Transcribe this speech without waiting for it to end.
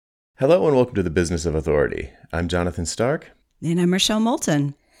Hello and welcome to the Business of Authority. I'm Jonathan Stark. And I'm Rochelle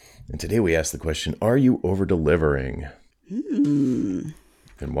Moulton. And today we ask the question, are you over-delivering? And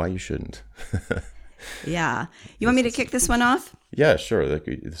why you shouldn't. Yeah. You want me to kick this one off? Yeah, sure.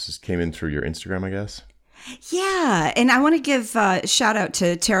 This came in through your Instagram, I guess. Yeah. And I want to give a shout out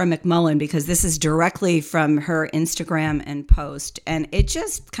to Tara McMullen because this is directly from her Instagram and post. And it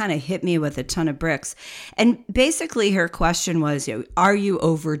just kind of hit me with a ton of bricks. And basically her question was, are you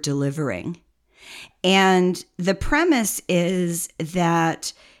over-delivering? And the premise is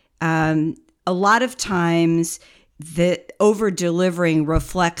that a lot of times the over-delivering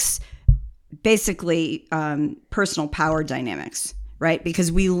reflects basically personal power dynamics, right?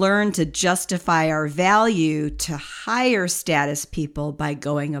 Because we learn to justify our value to higher status people by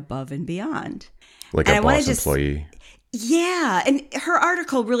going above and beyond. Like a boss employee. Yeah. And her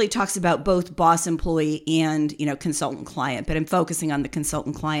article really talks about both boss employee and, consultant client, but I'm focusing on the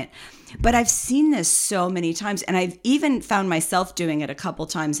consultant client. But I've seen this so many times, and I've even found myself doing it a couple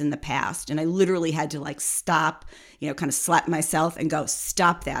times in the past. And I literally had to stop, kind of slap myself and go,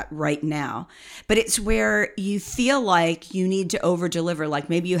 stop that right now. But it's where you feel like you need to over deliver. Like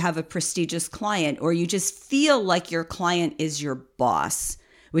maybe you have a prestigious client, or you just feel like your client is your boss,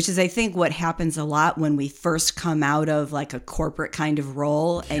 which is, I think, what happens a lot when we first come out of a corporate kind of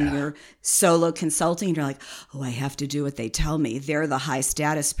role and you're solo consulting. And you're like, oh, I have to do what they tell me. They're the high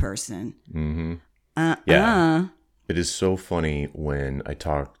status person. Mm-hmm. Yeah. It is so funny when I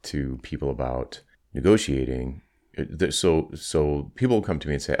talk to people about negotiating. So people will come to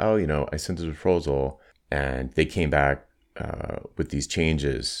me and say, oh, I sent this proposal and they came back with these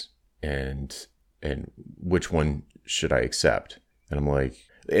changes and which one should I accept? And I'm like,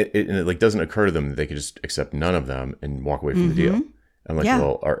 it doesn't occur to them that they could just accept none of them and walk away from the deal. I'm like,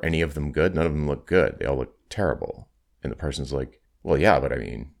 well, are any of them good? None of them look good. They all look terrible. And the person's like, well, yeah, but I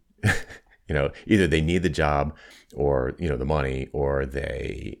mean, either they need the job or, the money, or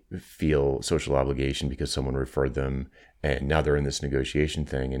they feel social obligation because someone referred them and now they're in this negotiation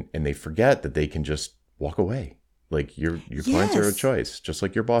thing and they forget that they can just walk away. Like your clients are a choice, just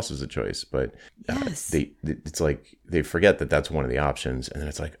like your boss is a choice. But it's like they forget that that's one of the options. And then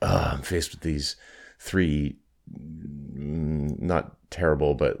it's like, I'm faced with these three, not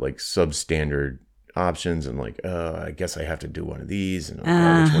terrible, but substandard options. And I guess I have to do one of these. And which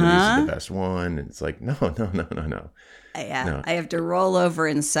one of these is the best one? And it's like, no. Yeah, no. I have to roll over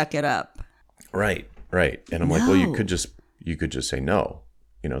and suck it up. Right. And I'm like, well, you could just say no.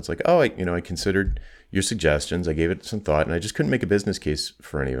 It's like, I considered your suggestions. I gave it some thought and I just couldn't make a business case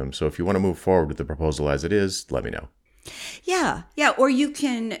for any of them. So if you want to move forward with the proposal as it is, let me know. Yeah. Or you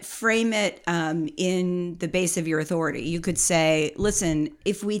can frame it in the base of your authority. You could say, listen,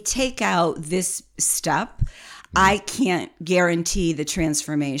 if we take out this step, I can't guarantee the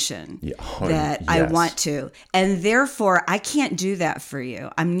transformation that I want to. And therefore, I can't do that for you.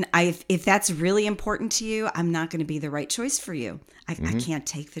 If that's really important to you, I'm not going to be the right choice for you. I can't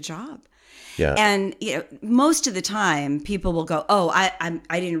take the job. Yeah. And most of the time, people will go, "Oh, I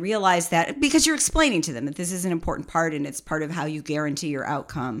didn't realize that," because you're explaining to them that this is an important part, and it's part of how you guarantee your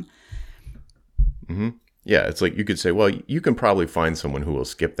outcome. Mm-hmm. Yeah, it's like you could say, "Well, you can probably find someone who will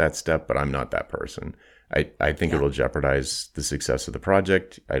skip that step, but I'm not that person. I think it'll jeopardize the success of the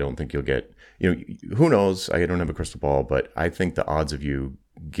project. I don't think you'll get, who knows? I don't have a crystal ball, but I think the odds of you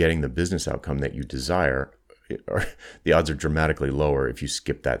getting the business outcome that you desire." The odds are dramatically lower if you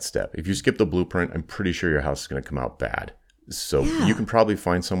skip that step. If you skip the blueprint, I'm pretty sure your house is going to come out bad. So you can probably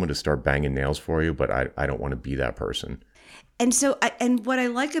find someone to start banging nails for you, but I don't want to be that person. And so, and what I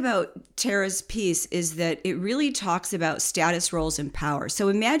like about Tara's piece is that it really talks about status, roles, and power. So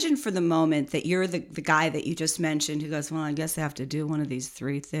imagine for the moment that you're the guy that you just mentioned who goes, well, I guess I have to do one of these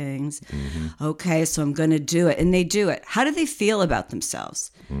three things. Mm-hmm. Okay, so I'm going to do it. And they do it. How do they feel about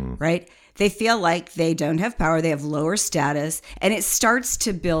themselves, right? They feel like they don't have power, they have lower status, and it starts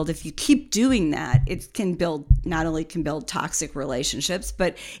to build, if you keep doing that, it can build, not only can build toxic relationships,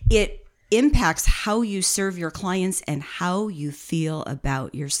 but it impacts how you serve your clients and how you feel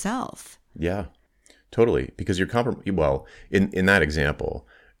about yourself. Yeah, totally. Because you're in that example,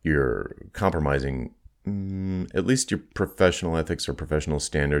 you're compromising at least your professional ethics or professional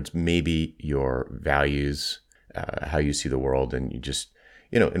standards, maybe your values, how you see the world, and you just,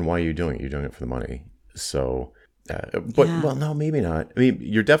 and why are you doing it? You're doing it for the money. So, well, no, maybe not. I mean,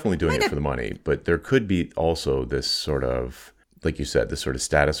 you're definitely doing it for the money, but there could be also this sort of, like you said, this sort of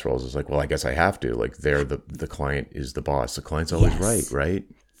status roles is like, well, I guess I have to. Like, the client is the boss. The client's always right?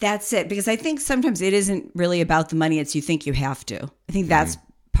 That's it. Because I think sometimes it isn't really about the money. It's you think you have to. I think that's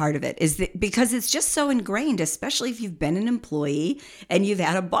part of it is that because it's just so ingrained, especially if you've been an employee and you've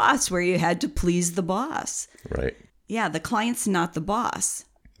had a boss where you had to please the boss. Right. Yeah, the client's not the boss.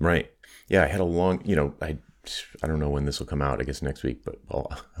 Right. Yeah, I had a long, I don't know when this will come out. I guess next week, but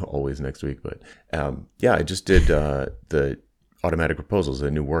always next week. But I just did the automatic proposals, a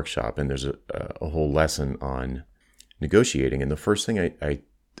new workshop, and there's a whole lesson on negotiating. And the first thing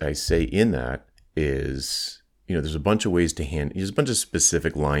I say in that is, there's a bunch of ways to there's a bunch of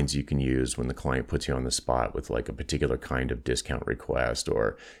specific lines you can use when the client puts you on the spot with like a particular kind of discount request,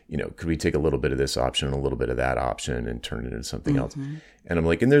 or, could we take a little bit of this option and a little bit of that option and turn it into something else? And I'm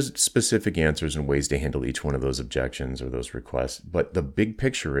like, and there's specific answers and ways to handle each one of those objections or those requests. But the big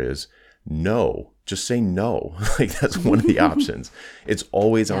picture is no, just say no. Like that's one of the options. It's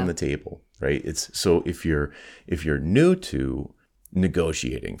always on the table, right? So if you're new to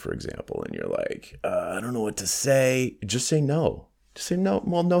negotiating, for example, and you're like, I don't know what to say, just say no. Just say no.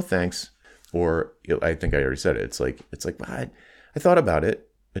 Well, no, thanks. Or I think I already said it. It's like, I thought about it.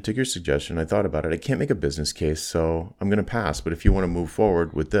 I took your suggestion. I thought about it. I can't make a business case, so I'm going to pass. But if you want to move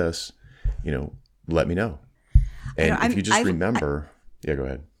forward with this, let me know. And if you just remember, go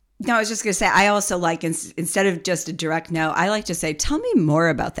ahead. No, I was just going to say, I also like, instead of just a direct no, I like to say, tell me more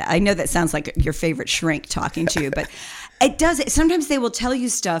about that. I know that sounds like your favorite shrink talking to you, but it does. Sometimes they will tell you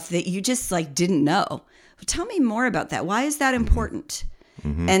stuff that you just like didn't know. Tell me more about that. Why is that important?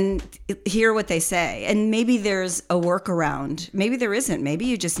 And hear what they say. And maybe there's a workaround. Maybe there isn't. Maybe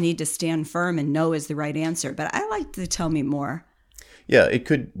you just need to stand firm and no is the right answer. But I like to tell me more. Yeah, it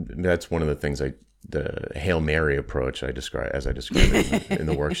could. That's one of the things the Hail Mary approach I describe it in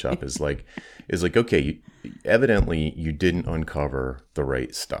the workshop is like, okay, evidently you didn't uncover the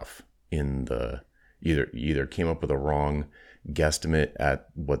right stuff in either came up with a wrong guesstimate at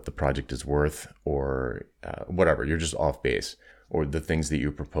what the project is worth, or whatever, you're just off base, or the things that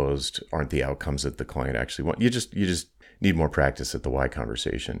you proposed aren't the outcomes that the client actually wants. You just need more practice at the why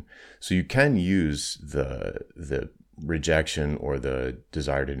conversation. So you can use the rejection or the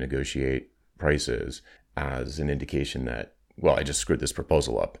desire to negotiate prices as an indication that, well, I just screwed this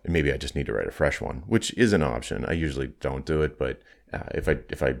proposal up and maybe I just need to write a fresh one, which is an option. I usually don't do it, but if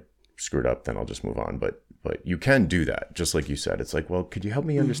I screwed up, then I'll just move on. But you can do that, just like you said. It's like, well, could you help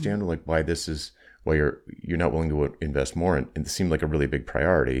me understand like why you're not willing to invest more? And it seemed like a really big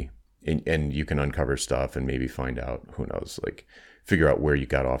priority, and you can uncover stuff and maybe find out, who knows, like figure out where you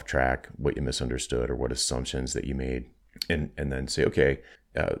got off track, what you misunderstood, or what assumptions that you made, and then say, okay,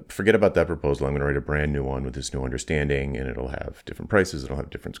 forget about that proposal. I'm going to write a brand new one with this new understanding, and it'll have different prices. It'll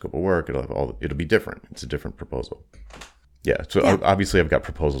have different scope of work. It'll be different. It's a different proposal. Yeah. So obviously I've got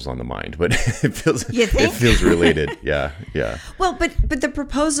proposals on the mind, but it feels related. Yeah. Well, but the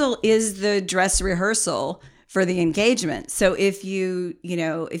proposal is the dress rehearsal for the engagement. So if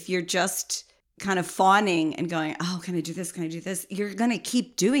if you're just kind of fawning and going, oh, can I do this? Can I do this? You're going to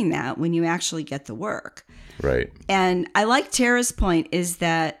keep doing that when you actually get the work. Right. And I like Tara's point is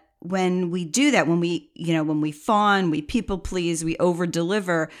that when we do that, when we fawn, we people please, we over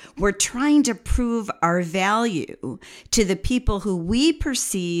deliver, we're trying to prove our value to the people who we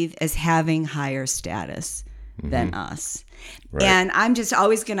perceive as having higher status than us. Right. And I'm just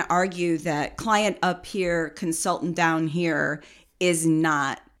always going to argue that client up here, consultant down here is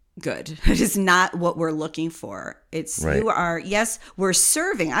not good. It is not what we're looking for. It's right. Yes, we're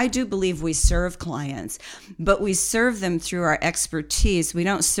serving. I do believe we serve clients, but we serve them through our expertise. We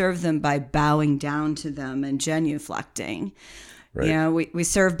don't serve them by bowing down to them and genuflecting. Right. We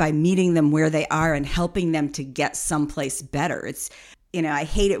serve by meeting them where they are and helping them to get someplace better. It's, I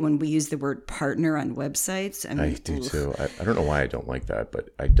hate it when we use the word partner on websites. I do too. I don't know why I don't like that,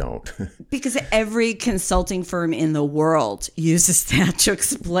 but I don't. Because every consulting firm in the world uses that to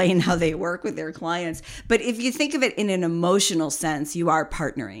explain how they work with their clients. But if you think of it in an emotional sense, you are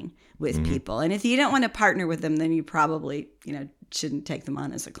partnering with people. And if you don't want to partner with them, then you probably, shouldn't take them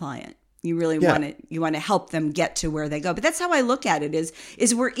on as a client. You really want to help them get to where they go. But that's how I look at it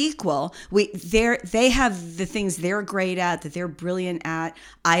is we're equal. They have the things they're great at, that they're brilliant at.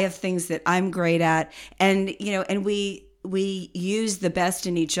 I have things that I'm great at. And, and we use the best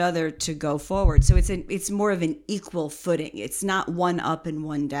in each other to go forward. So it's more of an equal footing. It's not one up and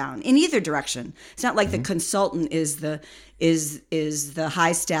one down in either direction. It's not like the consultant is the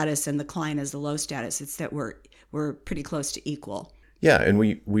high status and the client is the low status. It's that we're pretty close to equal. Yeah, and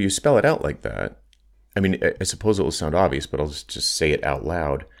when you spell it out like that, I mean, I suppose it will sound obvious, but I'll just say it out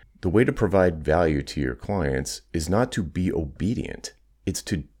loud. The way to provide value to your clients is not to be obedient. It's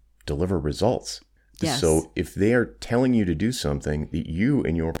to deliver results. Yes. So if they are telling you to do something that you,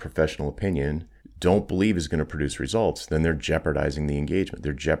 in your professional opinion, don't believe is going to produce results, then they're jeopardizing the engagement.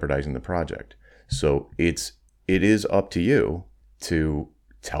 They're jeopardizing the project. So it is up to you to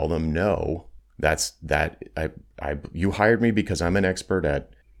tell them no. You hired me because I'm an expert at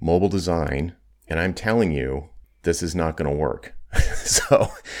mobile design, and I'm telling you this is not going to work.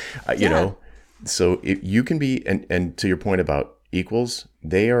 So, you know, so if you can be, and to your point about equals,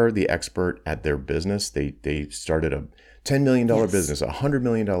 they are the expert at their business. They started a $10 million business, a $100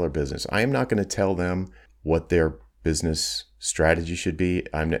 million business. I am not going to tell them what their business strategy should be,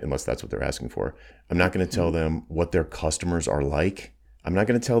 unless that's what they're asking for. I'm not going to tell them what their customers are like. I'm not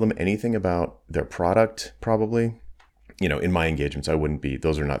going to tell them anything about their product, probably. You know, in my engagements,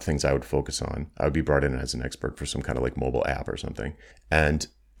 those are not things I would focus on. I would be brought in as an expert for some kind of like mobile app or something. And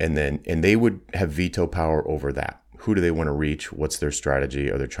they would have veto power over that. Who do they want to reach? What's their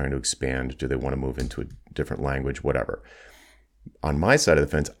strategy? Are they trying to expand? Do they want to move into a different language? Whatever. On my side of the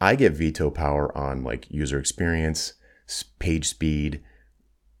fence, I get veto power on like user experience, page speed,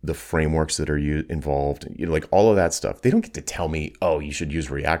 the frameworks that are involved, you know, like all of that stuff. They don't get to tell me, oh, you should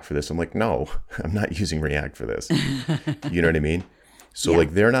use React for this. I'm like, no, I'm not using React for this. You know what I mean? So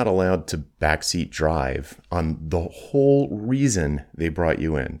like they're not allowed to backseat drive on the whole reason they brought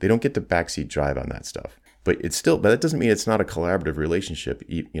you in. They don't get to backseat drive on that stuff. But that doesn't mean it's not a collaborative relationship.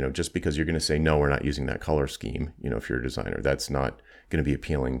 You know, just because you're going to say, no, we're not using that color scheme, you know, if you're a designer, that's not going to be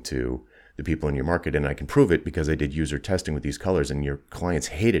appealing to the people in your market. And I can prove it because I did user testing with these colors and your clients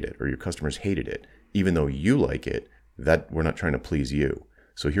hated it or your customers hated it. Even though you like it, that we're not trying to please you.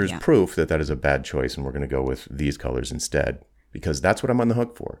 So here's proof that is a bad choice and we're going to go with these colors instead, because that's what I'm on the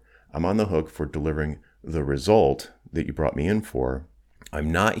hook for. I'm on the hook for delivering the result that you brought me in for.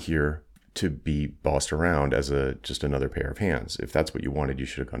 I'm not here to be bossed around as just another pair of hands. If that's what you wanted, you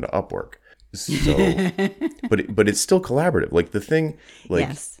should have gone to Upwork. So, but it's still collaborative. Like the thing, like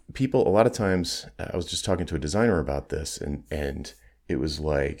people, a lot of times, I was just talking to a designer about this, and it was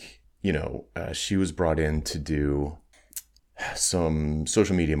like, you know, she was brought in to do some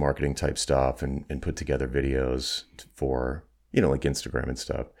social media marketing type stuff and put together videos for, you know, like Instagram and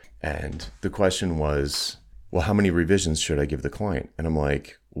stuff. And the question was, well, how many revisions should I give the client? And I'm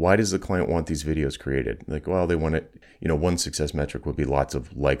like, why does the client want these videos created? Like, well, they want it, you know, one success metric would be lots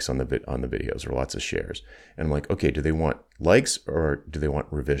of likes on the videos or lots of shares. And I'm like, okay, do they want likes or do they want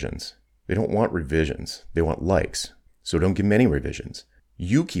revisions? They don't want revisions. They want likes. So don't give them any revisions.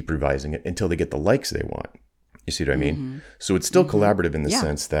 You keep revising it until they get the likes they want. You see what I mean? Mm-hmm. So it's still collaborative in the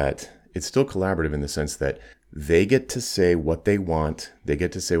sense that they get to say what they want. They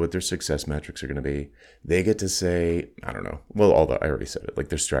get to say what their success metrics are going to be. They get to say, I don't know. Well, I already said it, like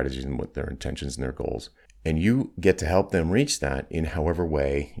their strategies and what their intentions and their goals. And you get to help them reach that in however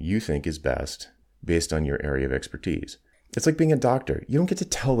way you think is best based on your area of expertise. It's like being a doctor. You don't get to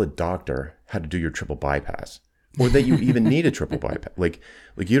tell a doctor how to do your triple bypass or that you even need a triple bypass. Like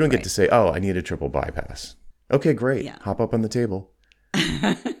you don't get to say, oh, I need a triple bypass. Okay, great. Yeah. Hop up on the table.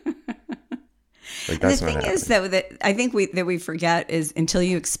 Like that's the thing is, though, that I think we forget is until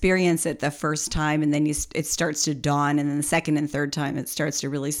you experience it the first time and then it starts to dawn, and then the second and third time it starts to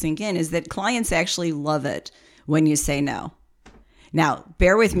really sink in, is that clients actually love it when you say no. Now,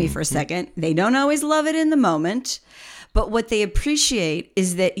 bear with me for a second. They don't always love it in the moment, but what they appreciate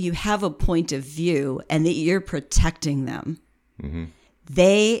is that you have a point of view and that you're protecting them. Mm-hmm.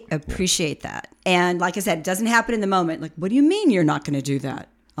 They appreciate that. And like I said, it doesn't happen in the moment. Like, what do you mean you're not going to do that?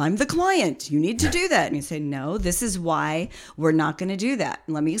 I'm the client. You need to do that. And you say, no, this is why we're not going to do that.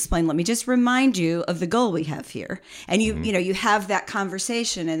 And let me explain. Let me just remind you of the goal we have here. And you have that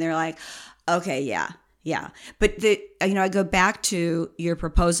conversation and they're like, okay, yeah. But I go back to your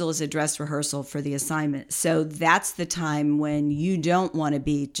proposal as a dress rehearsal for the assignment. So that's the time when you don't want to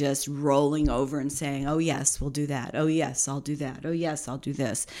be just rolling over and saying, oh, yes, we'll do that. Oh, yes, I'll do that. Oh, yes, I'll do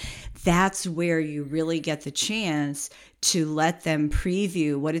this. That's where you really get the chance to let them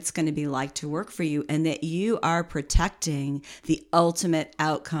preview what it's going to be like to work for you and that you are protecting the ultimate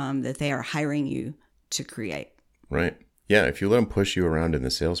outcome that they are hiring you to create. Right. Yeah, if you let them push you around in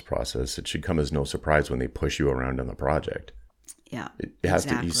the sales process, it should come as no surprise when they push you around on the project. Yeah, it has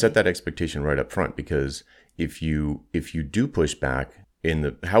to. You set that expectation right up front, because if you do push back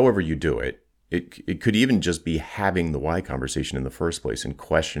however you do it, it could even just be having the why conversation in the first place and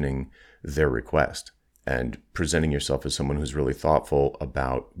questioning their request and presenting yourself as someone who's really thoughtful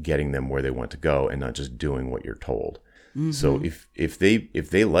about getting them where they want to go and not just doing what you're told. Mm-hmm. So if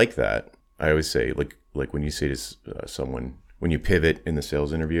they like that, I always say like when you say to someone, when you pivot in the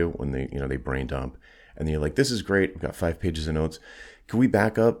sales interview, when they brain dump and you're like, this is great, I've got 5 pages of notes. Can we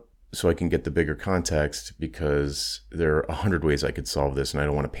back up so I can get the bigger context, because there are 100 ways I could solve this, and I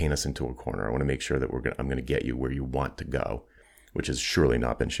don't want to paint us into a corner. I want to make sure that I'm going to get you where you want to go, which has surely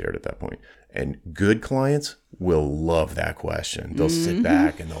not been shared at that point. And good clients will love that question. They'll sit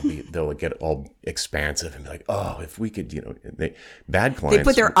back and they'll get all expansive and be like, oh, if we could, bad clients. They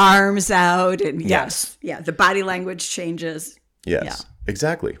put their arms out and yes. Yeah. The body language changes. Yes, yeah.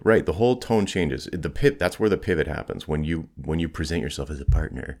 Exactly. Right. The whole tone changes. That's where the pivot happens. When you present yourself as a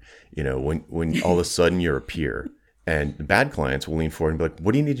partner, when all of a sudden you're a peer. And bad clients will lean forward and be like,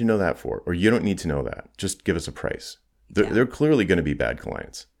 what do you need to know that for? Or you don't need to know that. Just give us a price. They're clearly going to be bad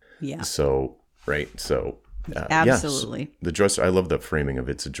clients. Yeah. So, right. So, absolutely. Yes, the dress. I love the framing of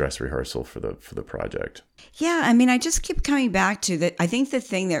it's a dress rehearsal for the project. Yeah. I mean, I just keep coming back to that. I think the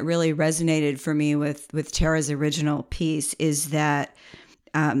thing that really resonated for me with Tara's original piece is that,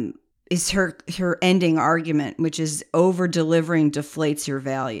 is her ending argument, which is over delivering deflates your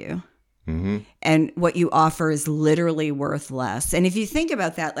value. Mm-hmm. And what you offer is literally worth less. And if you think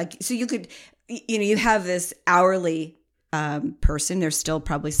about that, like, so you could, you have this hourly person, there's still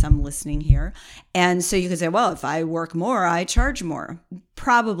probably some listening here. And so you could say, well, if I work more, I charge more.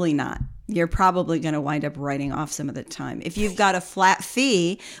 Probably not. You're probably going to wind up writing off some of the time. If you've got a flat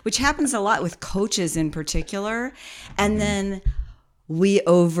fee, which happens a lot with coaches in particular, and then we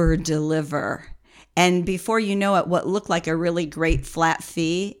over deliver. And before you know it, what looked like a really great flat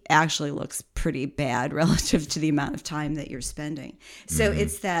fee actually looks pretty bad relative to the amount of time that you're spending. So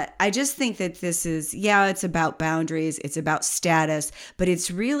it's that, I just think that this is, it's about boundaries, it's about status, but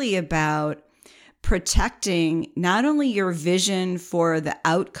it's really about protecting not only your vision for the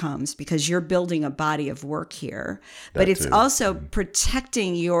outcomes, because you're building a body of work here, but it's also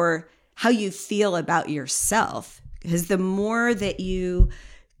protecting how you feel about yourself. Because the more that you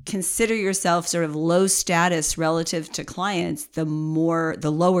consider yourself sort of low status relative to clients, the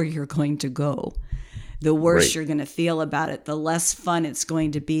lower you're going to go, the worse you're going to feel about it, the less fun it's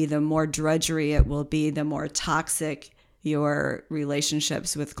going to be, the more drudgery it will be, the more toxic your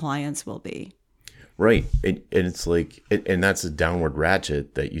relationships with clients will be. Right. And it's like, and that's a downward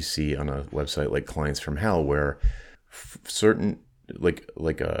ratchet that you see on a website like Clients from Hell, where certain,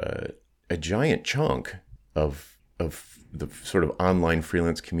 like a giant chunk of the sort of online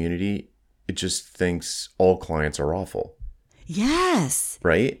freelance community, it just thinks all clients are awful. Yes.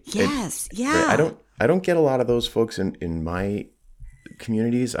 Right? Yes. Yeah. Right? I don't get a lot of those folks in my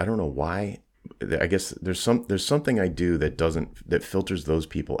communities. I don't know why. I guess there's something I do that filters those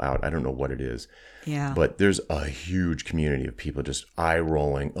people out. I don't know what it is. Yeah. But there's a huge community of people just eye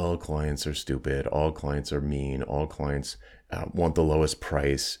rolling. All clients are stupid. All clients are mean. All clients want the lowest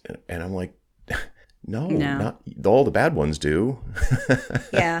price. And I'm like, No, not all the bad ones do.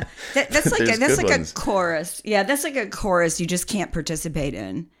 Yeah, that's like a chorus. Yeah, that's like a chorus you just can't participate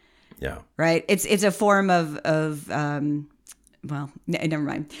in. Yeah, right. It's a form of well, never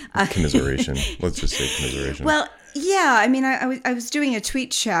mind. Commiseration. Let's just say commiseration. Well, yeah. I mean, I was doing a tweet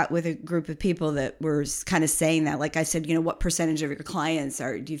chat with a group of people that were kind of saying that. Like I said, what percentage of your clients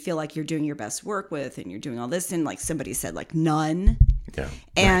do you feel like you're doing your best work with, and you're doing all this? And like somebody said, like none. Yeah.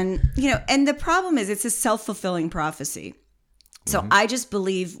 And, and the problem is it's a self-fulfilling prophecy. So I just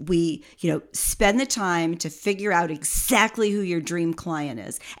believe we, spend the time to figure out exactly who your dream client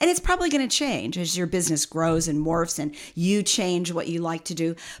is. And it's probably going to change as your business grows and morphs and you change what you like to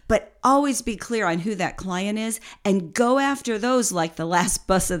do. But always be clear on who that client is and go after those like the last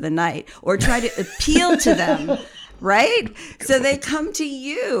bus of the night, or try to appeal to them. Right? So they come to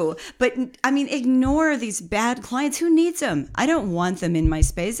you. But I mean, ignore these bad clients. Who needs them? I don't want them in my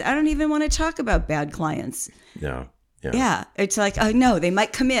space. I don't even want to talk about bad clients. Yeah. Yeah. It's like, oh no, they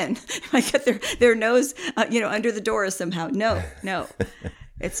might come in. Might get their nose, under the door somehow. No.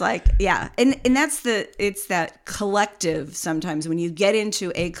 It's like, yeah. And it's that collective sometimes when you get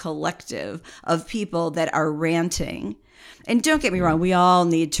into a collective of people that are ranting. And don't get me wrong, we all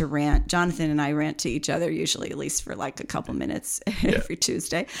need to rant. Jonathan and I rant to each other usually, at least for like a couple minutes every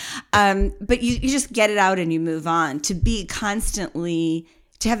Tuesday. But you just get it out and you move on. To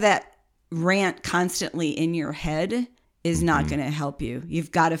have that rant constantly in your head is not going to help you.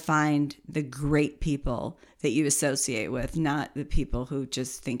 You've got to find the great people that you associate with, not the people who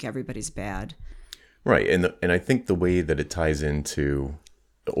just think everybody's bad. Right. And I think the way that it ties into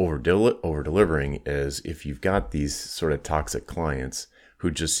over delivering is if you've got these sort of toxic clients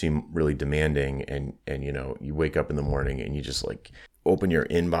who just seem really demanding, and you wake up in the morning and you just like open your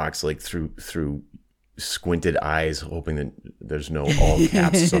inbox like through squinted eyes, hoping that there's no all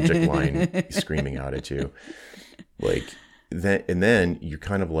caps subject line screaming out at you, like that, and then you're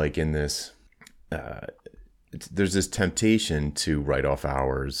kind of like in this there's this temptation to write off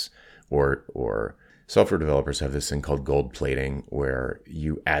hours, or software developers have this thing called gold plating, where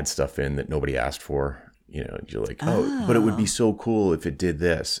you add stuff in that nobody asked for. You're like, oh, but it would be so cool if it did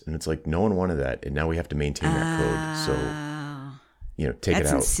this. And it's like, no one wanted that. And now we have to maintain that code. So, take it out.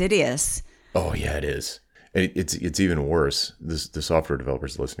 That's insidious. Oh, yeah, it is. It's even worse. The software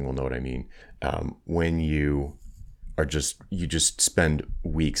developers listening will know what I mean. When you just spend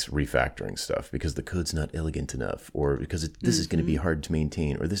weeks refactoring stuff because the code's not elegant enough, or because this is going to be hard to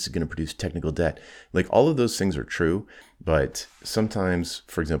maintain, or this is going to produce technical debt. Like, all of those things are true, but sometimes,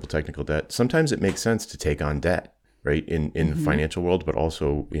 for example, technical debt, sometimes it makes sense to take on debt, right? In the financial world, but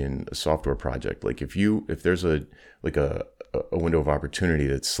also in a software project. Like, if there's a window of opportunity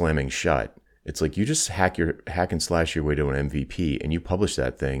that's slamming shut, it's like you just hack and slash your way to an MVP, and you publish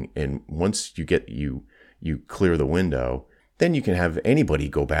that thing. And once you clear the window, then you can have anybody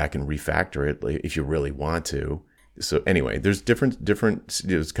go back and refactor it if you really want to. So anyway, there's different.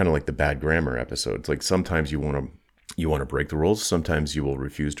 It's kind of like the bad grammar episode. It's like sometimes you want to break the rules. Sometimes you will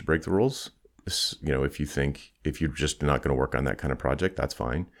refuse to break the rules. If you're just not going to work on that kind of project, that's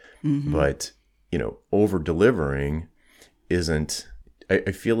fine. But over delivering isn't.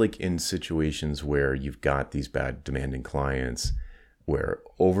 I feel like in situations where you've got these bad demanding clients, where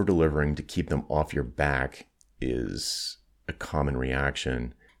over-delivering to keep them off your back is a common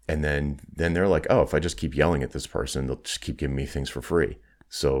reaction. And then they're like, oh, if I just keep yelling at this person, they'll just keep giving me things for free.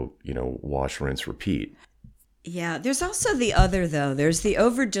 So, wash, rinse, repeat. Yeah, there's also the other, though. There's the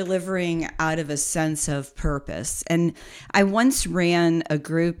over-delivering out of a sense of purpose. And I once ran a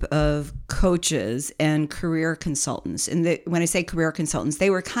group of coaches and career consultants. And when I say career consultants,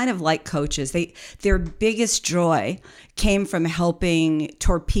 they were kind of like coaches. Their biggest joy came from helping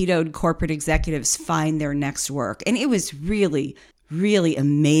torpedoed corporate executives find their next work. And it was really, really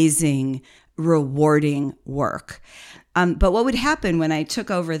amazing, rewarding work. But what would happen when I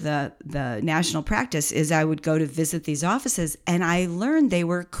took over the national practice is I would go to visit these offices, and I learned they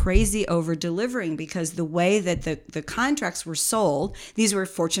were crazy over delivering, because the way that the contracts were sold, these were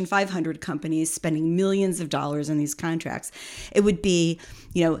Fortune 500 companies spending millions of dollars on these contracts. It would be,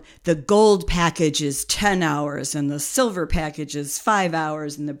 the gold package is 10 hours and the silver package is 5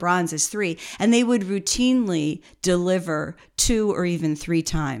 hours and the bronze is 3. And they would routinely deliver 2 or even 3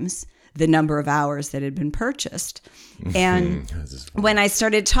 times the number of hours that had been purchased. And when I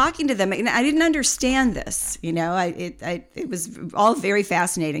started talking to them, I didn't understand this, it was all very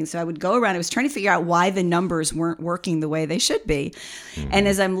fascinating. So I would go around, I was trying to figure out why the numbers weren't working the way they should be. And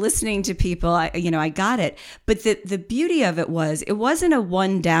as I'm listening to people, I got it. But the beauty of it wasn't a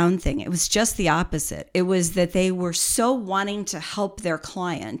one down thing. It was just the opposite. It was that they were so wanting to help their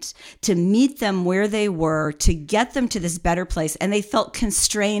client, to meet them where they were, to get them to this better place. And they felt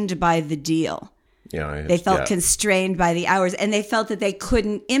constrained by the deal. They felt constrained by the hours, and they felt that they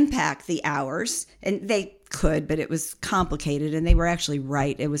couldn't impact the hours, and they could, but it was complicated, and they were actually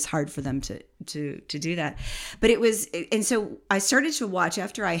right. It was hard for them to do that. But and so I started to watch,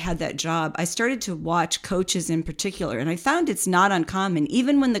 after I had that job, I started to watch coaches in particular, and I found it's not uncommon,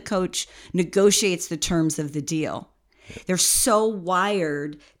 even when the coach negotiates the terms of the deal. They're so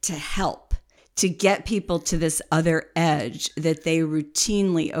wired to help, to get people to this other edge, that they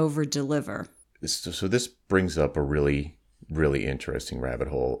routinely over-deliver. So this brings up a really, really interesting rabbit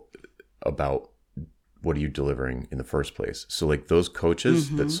hole about what are you delivering in the first place. So like those coaches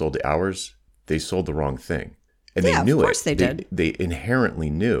that sold the hours, they sold the wrong thing. And they knew it. Of course they did. They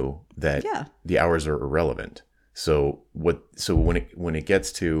inherently knew that the hours are irrelevant. So when it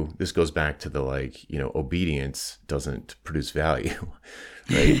gets to, this goes back to the obedience doesn't produce value,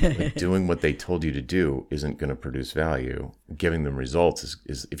 right? Like doing what they told you to do isn't going to produce value. Giving them results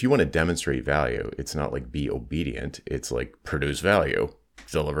is if you want to demonstrate value, it's not like be obedient. It's like produce value,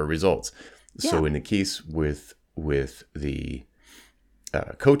 deliver results. Yeah. So in the case with the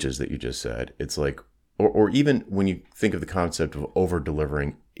coaches that you just said, it's like, or even when you think of the concept of over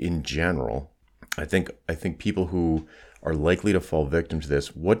delivering in general, I think people who are likely to fall victim to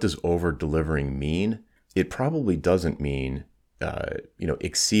this, what does over delivering mean? It probably doesn't mean,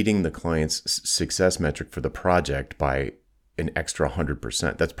 exceeding the client's success metric for the project by an extra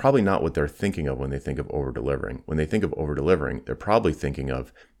 100%. That's probably not what they're thinking of when they think of over delivering. When they think of over delivering, they're probably thinking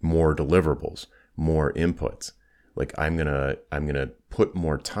of more deliverables, more inputs. Like I'm gonna put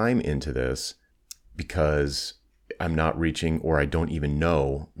more time into this because I'm not reaching, or I don't even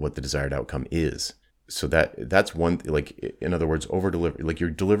know what the desired outcome is. So that's one, like, in other words, over deliver, like you're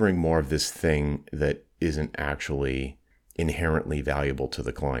delivering more of this thing that isn't actually inherently valuable to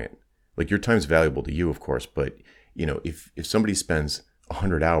the client. Like your time's valuable to you, of course, but if somebody spends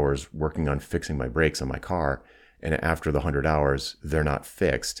 100 hours working on fixing my brakes on my car, and after the 100 hours, they're not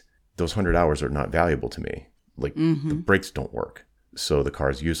fixed, those 100 hours are not valuable to me. Like the brakes don't work, so the car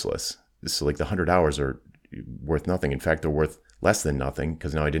is useless. So like the 100 hours are worth nothing. In fact, they're worth less than nothing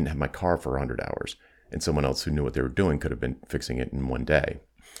because now I didn't have my car for 100 hours, and someone else who knew what they were doing could have been fixing it in one day.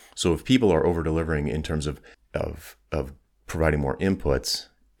 So if people are over delivering in terms of providing more inputs,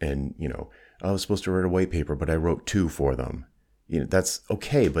 and I was supposed to write a white paper, but I wrote 2 for them. That's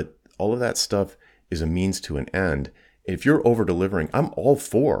okay, but all of that stuff is a means to an end. If you're over delivering, I'm all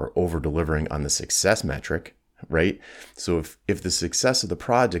for over delivering on the success metric, right? So if the success of the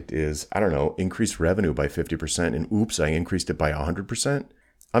project is, I don't know, increased revenue by 50% and oops, I increased it by 100%,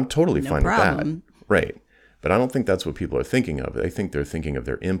 I'm totally fine with that. Right. But I don't think that's what people are thinking of. I think they're thinking of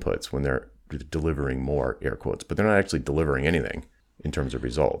their inputs when they're delivering more, air quotes, but they're not actually delivering anything in terms of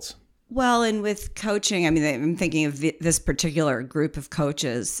results. Well, and with coaching, I mean, I'm thinking of this particular group of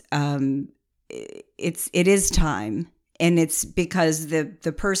coaches. It is time. And it's because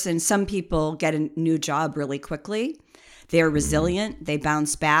the person, some people get a new job really quickly. They're resilient, they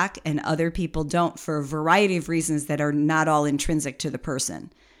bounce back, and other people don't for a variety of reasons that are not all intrinsic to the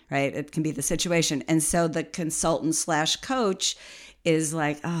person, right? It can be the situation. And so the consultant/coach is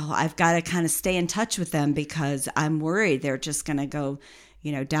like, oh, I've got to kind of stay in touch with them because I'm worried they're just going to go,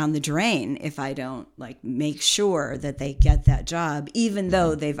 down the drain if I don't make sure that they get that job, even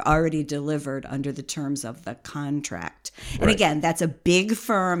though they've already delivered under the terms of the contract. And again, that's a big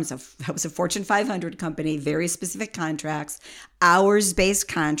firm. It was a Fortune 500 company, very specific contracts, hours-based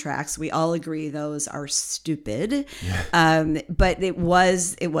contracts. We all agree those are stupid. Yeah. But it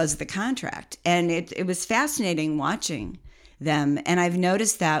was the contract. And it was fascinating watching them. And I've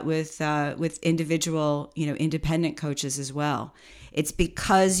noticed that with individual, independent coaches as well. It's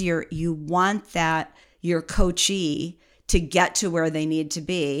because you want your coachee to get to where they need to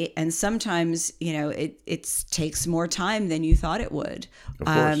be. And sometimes, it takes more time than you thought it would. Of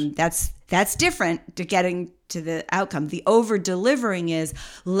course. That's different to getting to the outcome. The over delivering is,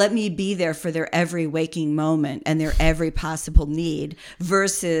 let me be there for their every waking moment and their every possible need,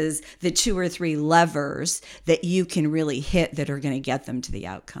 versus the 2 or 3 levers that you can really hit that are going to get them to the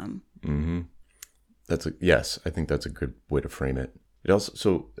outcome. Mm-hmm. Yes, I think that's a good way to frame it.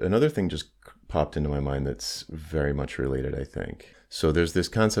 So another thing just popped into my mind that's very much related, I think. So there's this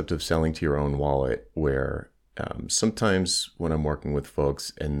concept of selling to your own wallet, where sometimes when I'm working with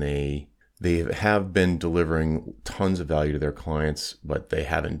folks and they have been delivering tons of value to their clients, but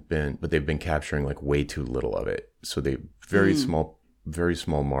they've been capturing way too little of it. So they very small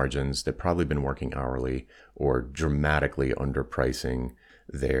margins. They've probably been working hourly or dramatically underpricing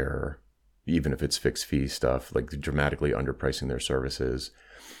even if it's fixed fee stuff, dramatically underpricing their services.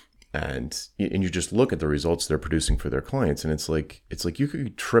 And you just look at the results they're producing for their clients, and it's like you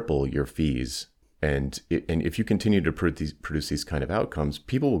could triple your fees. And if you continue to produce these kind of outcomes,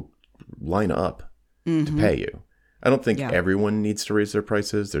 people will line up to pay you. I don't think everyone needs to raise their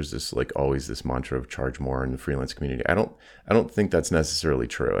prices. There's this always this mantra of charge more in the freelance community. I don't think that's necessarily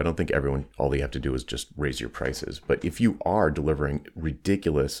true. I don't think everyone, all they have to do is just raise your prices. But if you are delivering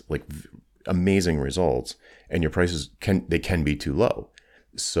ridiculous, amazing results, and your prices can be too low,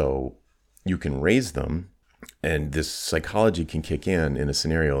 so you can raise them, and this psychology can kick in a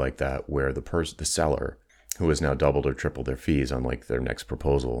scenario like that, where the seller, who has now doubled or tripled their fees on their next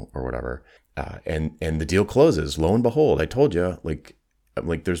proposal or whatever, and the deal closes. Lo and behold, I told you,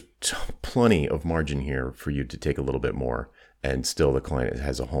 there's plenty of margin here for you to take a little bit more, and still the client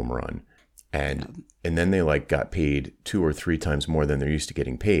has a home run, and then they got paid 2 or 3 times more than they're used to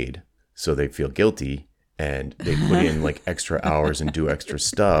getting paid. So they feel guilty, and they put in extra hours and do extra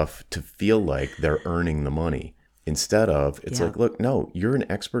stuff to feel like they're earning the money, instead of look, no, you're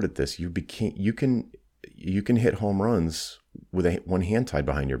an expert at this. You can hit home runs with one hand tied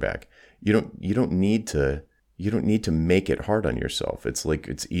behind your back. You don't need to make it hard on yourself.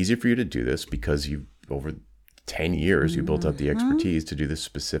 It's easier for you to do this because over 10 years you built up the expertise to do this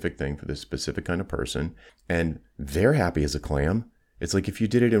specific thing for this specific kind of person, and they're happy as a clam. It's if you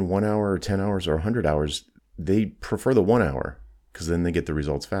did it in 1 hour or 10 hours or 100 hours, they prefer the 1 hour because then they get the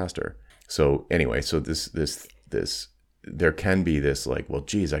results faster. So anyway, so this there can be this well,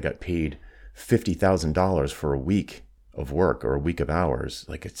 geez, I got paid $50,000 for a week of work or a week of hours.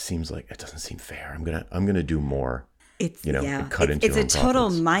 It seems it doesn't seem fair. I'm gonna do more. It's cut into it's a total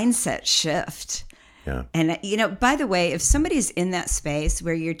mindset shift. Yeah. And by the way, if somebody's in that space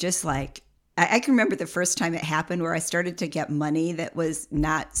where you're just I can remember the first time it happened, where I started to get money that was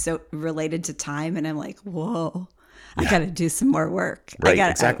not so related to time. And I'm like, whoa, I got to do some more work. Right,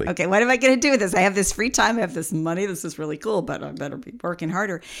 exactly. Okay, what am I going to do with this? I have this free time. I have this money. This is really cool, but I better be working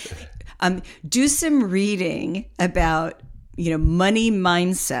harder. Do some reading about, money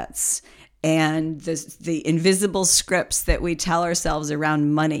mindsets and the invisible scripts that we tell ourselves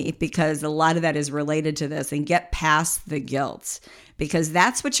around money, because a lot of that is related to this, and get past the guilt, because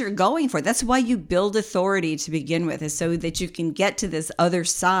that's what you're going for. That's why you build authority to begin with, is so that you can get to this other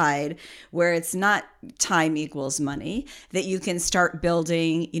side where it's not time equals money, that you can start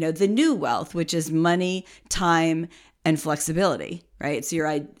building, the new wealth, which is money, time, and flexibility, right? It's your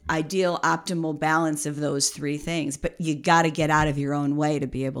ideal optimal balance of those three things, but you got to get out of your own way to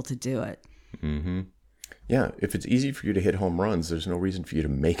be able to do it. Mm-hmm. Yeah. If it's easy for you to hit home runs, there's no reason for you to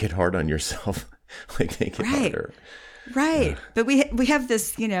make it hard on yourself. Make it harder. Right. But we have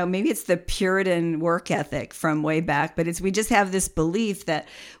this, maybe it's the Puritan work ethic from way back, but we just have this belief that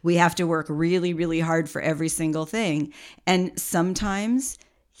we have to work really, really hard for every single thing. And sometimes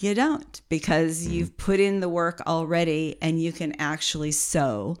you don't, because you've put in the work already and you can actually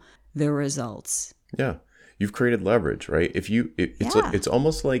sow the results. Yeah. You've created leverage, right? It's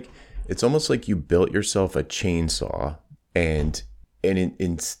almost like you built yourself a chainsaw and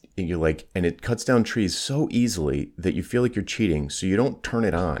you're like, and it cuts down trees so easily that you feel like you're cheating. So you don't turn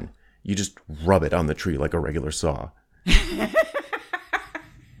it on. You just rub it on the tree like a regular saw.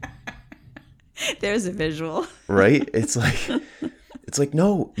 There's a visual. Right? It's like,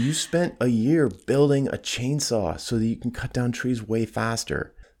 no, you spent a year building a chainsaw so that you can cut down trees way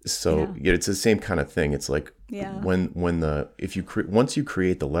faster. So it's the same kind of thing. It's like once you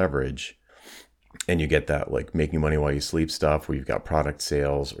create the leverage and you get that like making money while you sleep stuff, where you've got product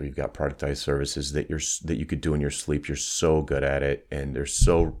sales or you've got productized services that you could do in your sleep, you're so good at it, and they're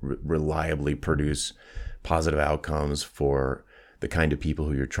so reliably produce positive outcomes for the kind of people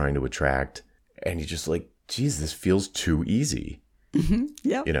who you're trying to attract, and you're just like, geez, this feels too easy. Mm-hmm.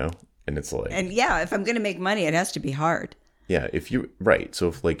 Yeah. And it's like, and if I'm going to make money, it has to be hard. Yeah.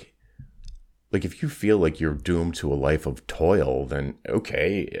 So if you feel like you're doomed to a life of toil, then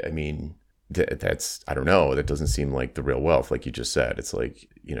okay. I mean, that's, I don't know. That doesn't seem like the real wealth. Like you just said, it's like,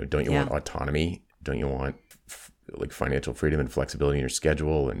 don't you want autonomy? Don't you want like financial freedom and flexibility in your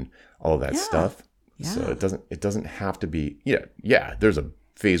schedule and all of that stuff? Yeah. So it doesn't have to be, there's a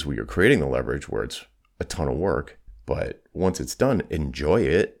phase where you're creating the leverage where it's a ton of work, but once it's done, enjoy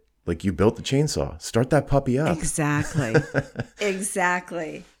it. Like you built the chainsaw, start that puppy up. Exactly.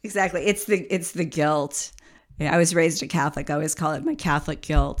 Exactly. It's the guilt. I was raised a Catholic. I always call it my Catholic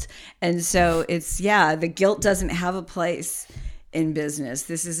guilt. And so it's, the guilt doesn't have a place in business.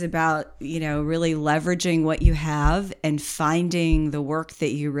 This is about, really leveraging what you have and finding the work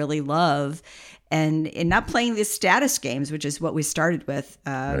that you really love, and not playing these status games, which is what we started with,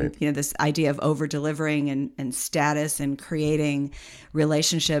 right. This idea of over-delivering and status and creating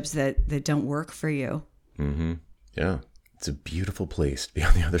relationships that don't work for you. Mm-hmm. Yeah. It's a beautiful place to be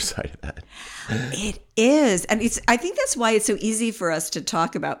on the other side of that. It is. And I think that's why it's so easy for us to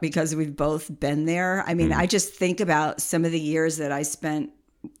talk about, because we've both been there. I mean, I just think about some of the years that I spent,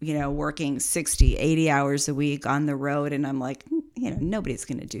 working 60, 80 hours a week on the road. And I'm like, nobody's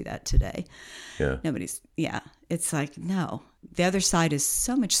going to do that today. Yeah. It's like, no, the other side is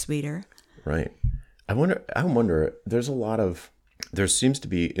so much sweeter. Right. I wonder, there seems to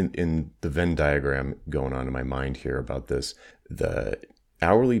be in the Venn diagram going on in my mind here about this, the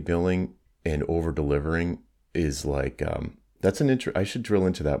hourly billing and over delivering is like, I should drill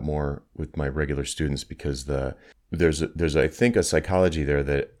into that more with my regular students, because there's I think a psychology there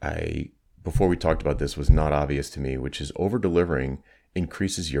that before we talked about this was not obvious to me, which is over delivering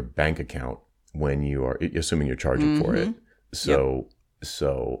increases your bank account when you are, assuming you're charging for it.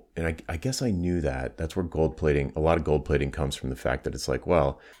 So, and I guess I knew that. That's where a lot of gold plating comes from, the fact that it's like,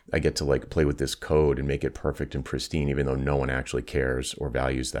 well, I get to like play with this code and make it perfect and pristine, even though no one actually cares or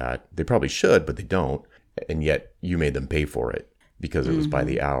values that. They probably should, but they don't. And yet you made them pay for it because it was by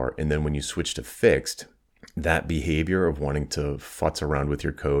the hour. And then when you switch to fixed, that behavior of wanting to futz around with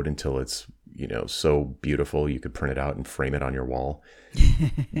your code until it's, so beautiful you could print it out and frame it on your wall,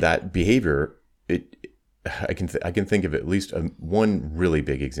 that behavior, I can think of at least one really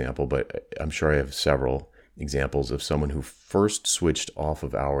big example, but I'm sure I have several examples of someone who first switched off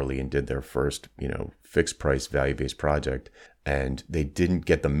of hourly and did their first, fixed price value-based project, and they didn't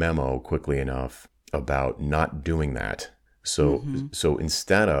get the memo quickly enough about not doing that. So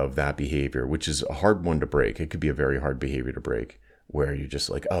instead of that behavior, which is a hard one to break, it could be a very hard behavior to break, where you're just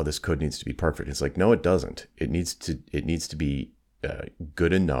like, oh, this code needs to be perfect. It's like, no, it doesn't. It needs to be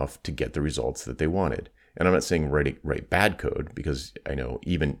good enough to get the results that they wanted. And I'm not saying write bad code, because I know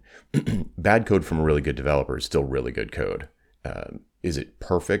even bad code from a really good developer is still really good code. Is it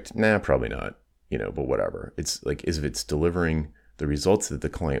perfect? Nah, probably not. But whatever. It's like, if it's delivering the results that the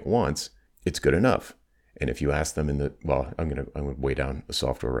client wants, it's good enough. And if you ask them I'm gonna way down a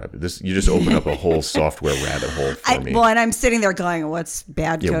software rabbit. You just open up a whole software rabbit hole for me. Well, and I'm sitting there going, "What's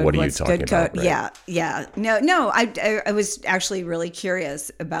bad code? What are what's you talking good code?" about? Right? Yeah. No. I was actually really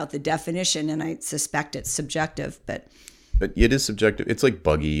curious about the definition, and I suspect it's subjective, but it is subjective. It's like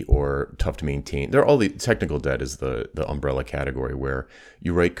buggy or tough to maintain. They're all the technical debt is the umbrella category, where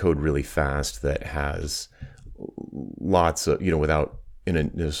you write code really fast that has lots of without. In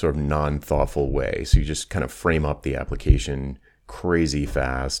a sort of non-thoughtful way. So you just kind of frame up the application crazy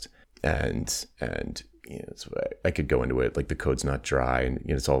fast, and I could go into it, like the code's not dry, and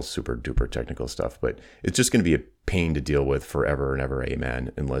it's all super duper technical stuff, but it's just going to be a pain to deal with forever and ever,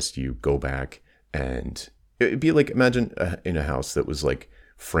 amen, unless you go back. And it'd be like, imagine in a house that was like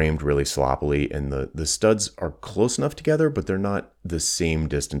framed really sloppily, and the studs are close enough together, but they're not the same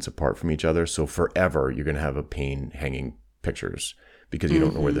distance apart from each other. So forever you're going to have a pane hanging pictures, because you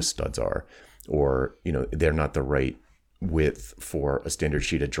don't know where the studs are, or they're not the right width for a standard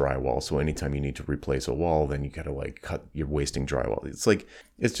sheet of drywall. So anytime you need to replace a wall, then you gotta cut. You're wasting drywall.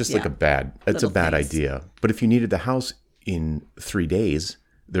 It's just like a bad idea. But if you needed the house in 3 days,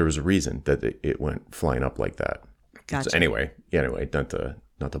 there was a reason that it went flying up like that. Gotcha. So anyway, not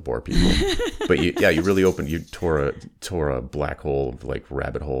to bore people, but you tore a black hole, like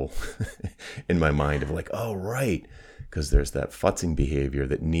rabbit hole, in my mind of like, oh right. Because there's that futzing behavior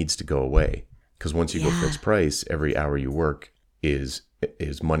that needs to go away. Because once you go fixed price, every hour you work is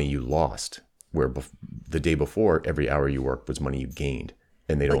money you lost. Where the day before, every hour you worked was money you gained,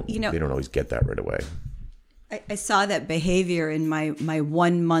 and they don't always get that right away. I saw that behavior in my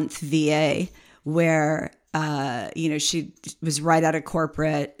 1 month VA, where she was right out of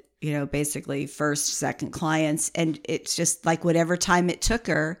corporate, basically first, second clients, and it's just like whatever time it took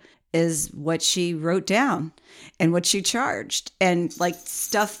her is what she wrote down and what she charged, and like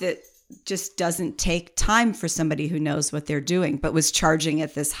stuff that just doesn't take time for somebody who knows what they're doing, but was charging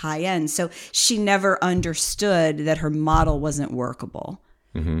at this high end. So she never understood that her model wasn't workable.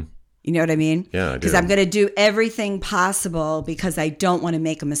 Mm-hmm. You know what I mean? Yeah, because I'm going to do everything possible because I don't want to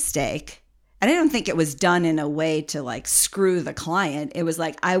make a mistake. And I don't think it was done in a way to like screw the client. It was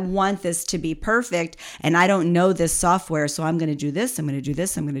like, I want this to be perfect, and I don't know this software, so I'm going to do this, I'm going to do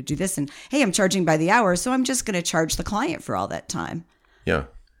this, I'm going to do this. And hey, I'm charging by the hour, so I'm just going to charge the client for all that time. Yeah,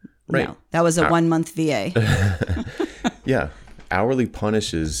 right. No, that was a 1 month VA. Yeah, hourly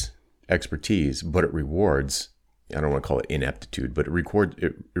punishes expertise, but it rewards, I don't want to call it ineptitude, but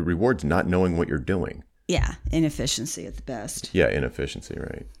it rewards not knowing what you're doing. Yeah, inefficiency at the best. Yeah, inefficiency,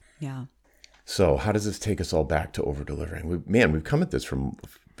 right. Yeah. So how does this take us all back to over-delivering? We've come at this from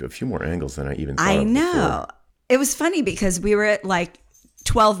a few more angles than I even thought of know. Before. It was funny because we were at like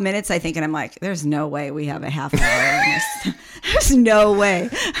 12 minutes, I think, and I'm like, there's no way we have a half hour on this. There's no way.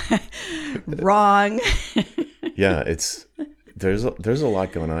 Wrong. Yeah, there's a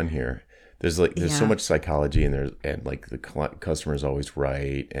lot going on here. There's so much psychology, and like the customer is always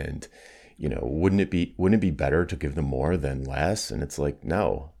right, and wouldn't it be better to give them more than less? And it's like,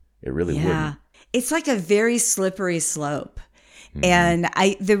 no, it really wouldn't. It's like a very slippery slope. Mm-hmm.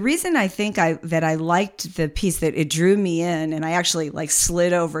 And the reason I think that I liked the piece, that it drew me in, and I actually like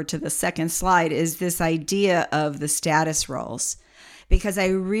slid over to the second slide, is this idea of the status roles. Because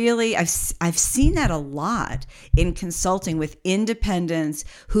I've seen that a lot in consulting with independents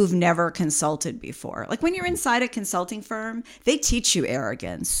who've never consulted before. Like when you're inside a consulting firm, they teach you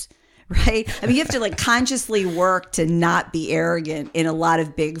arrogance. Right? I mean, you have to like consciously work to not be arrogant in a lot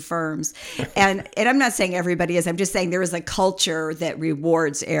of big firms. And I'm not saying everybody is. I'm just saying there is a culture that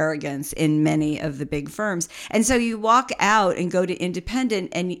rewards arrogance in many of the big firms. And so you walk out and go to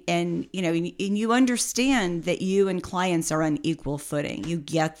independent, and you understand that you and clients are on equal footing. You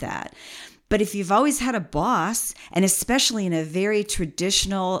get that. But if you've always had a boss, and especially in a very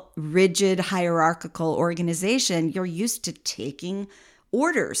traditional, rigid, hierarchical organization, you're used to taking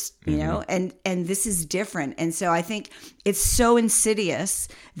orders, and this is different. And so I think it's so insidious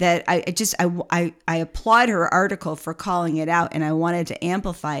that I applaud her article for calling it out, and I wanted to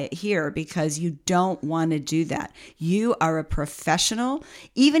amplify it here because you don't want to do that. You are a professional.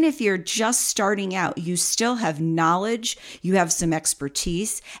 Even if you're just starting out, you still have knowledge, you have some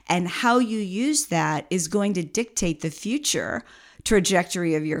expertise, and how you use that is going to dictate the future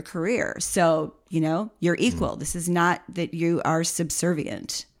trajectory of your career. So, you're equal. This is not that you are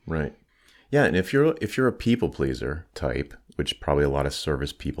subservient. Right. Yeah. And if you're a people pleaser type, which probably a lot of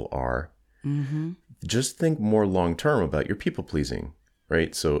service people are, just think more long term about your people pleasing,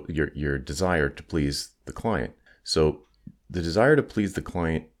 right? So your desire to please the client. So the desire to please the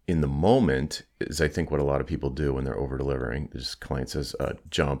client in the moment is, I think, what a lot of people do when they're over delivering. This client says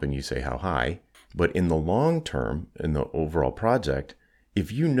jump and you say how high. But in the long term, in the overall project,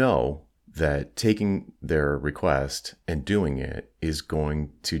 if you know that taking their request and doing it is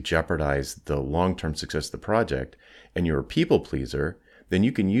going to jeopardize the long-term success of the project, and you're a people pleaser, then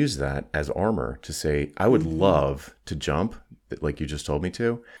you can use that as armor to say, I would love to jump like you just told me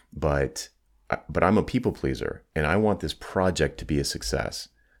to, but I'm a people pleaser and I want this project to be a success.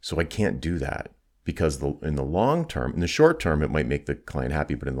 So I can't do that because in the long term, in the short term, it might make the client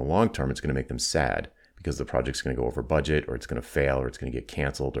happy, but in the long term, it's going to make them sad because the project's going to go over budget, or it's going to fail, or it's going to get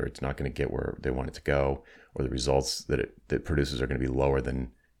canceled, or it's not going to get where they want it to go, or the results that it produces are going to be lower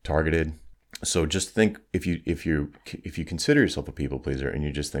than targeted. So just think, if you consider yourself a people pleaser and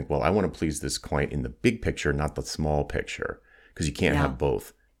you just think, well, I want to please this client in the big picture, not the small picture, because you can't have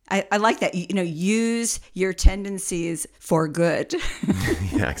both. I like that. Use your tendencies for good.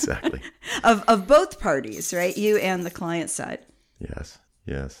 Yeah, exactly. of both parties, right? You and the client side. Yes.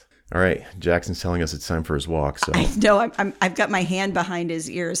 All right, Jackson's telling us it's time for his walk. So I know I've got my hand behind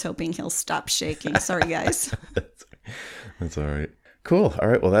his ears, hoping he'll stop shaking. Sorry, guys. That's all right. Cool. All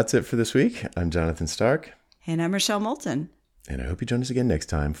right. Well, that's it for this week. I'm Jonathan Stark. And I'm Rochelle Moulton. And I hope you join us again next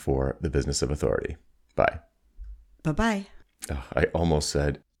time for The Business of Authority. Bye. Bye-bye. Oh, I almost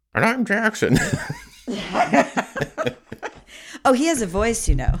said, and I'm Jackson. Oh, he has a voice,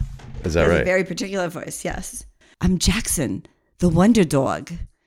 Is that right? A very particular voice, yes. I'm Jackson, the Wonder Dog.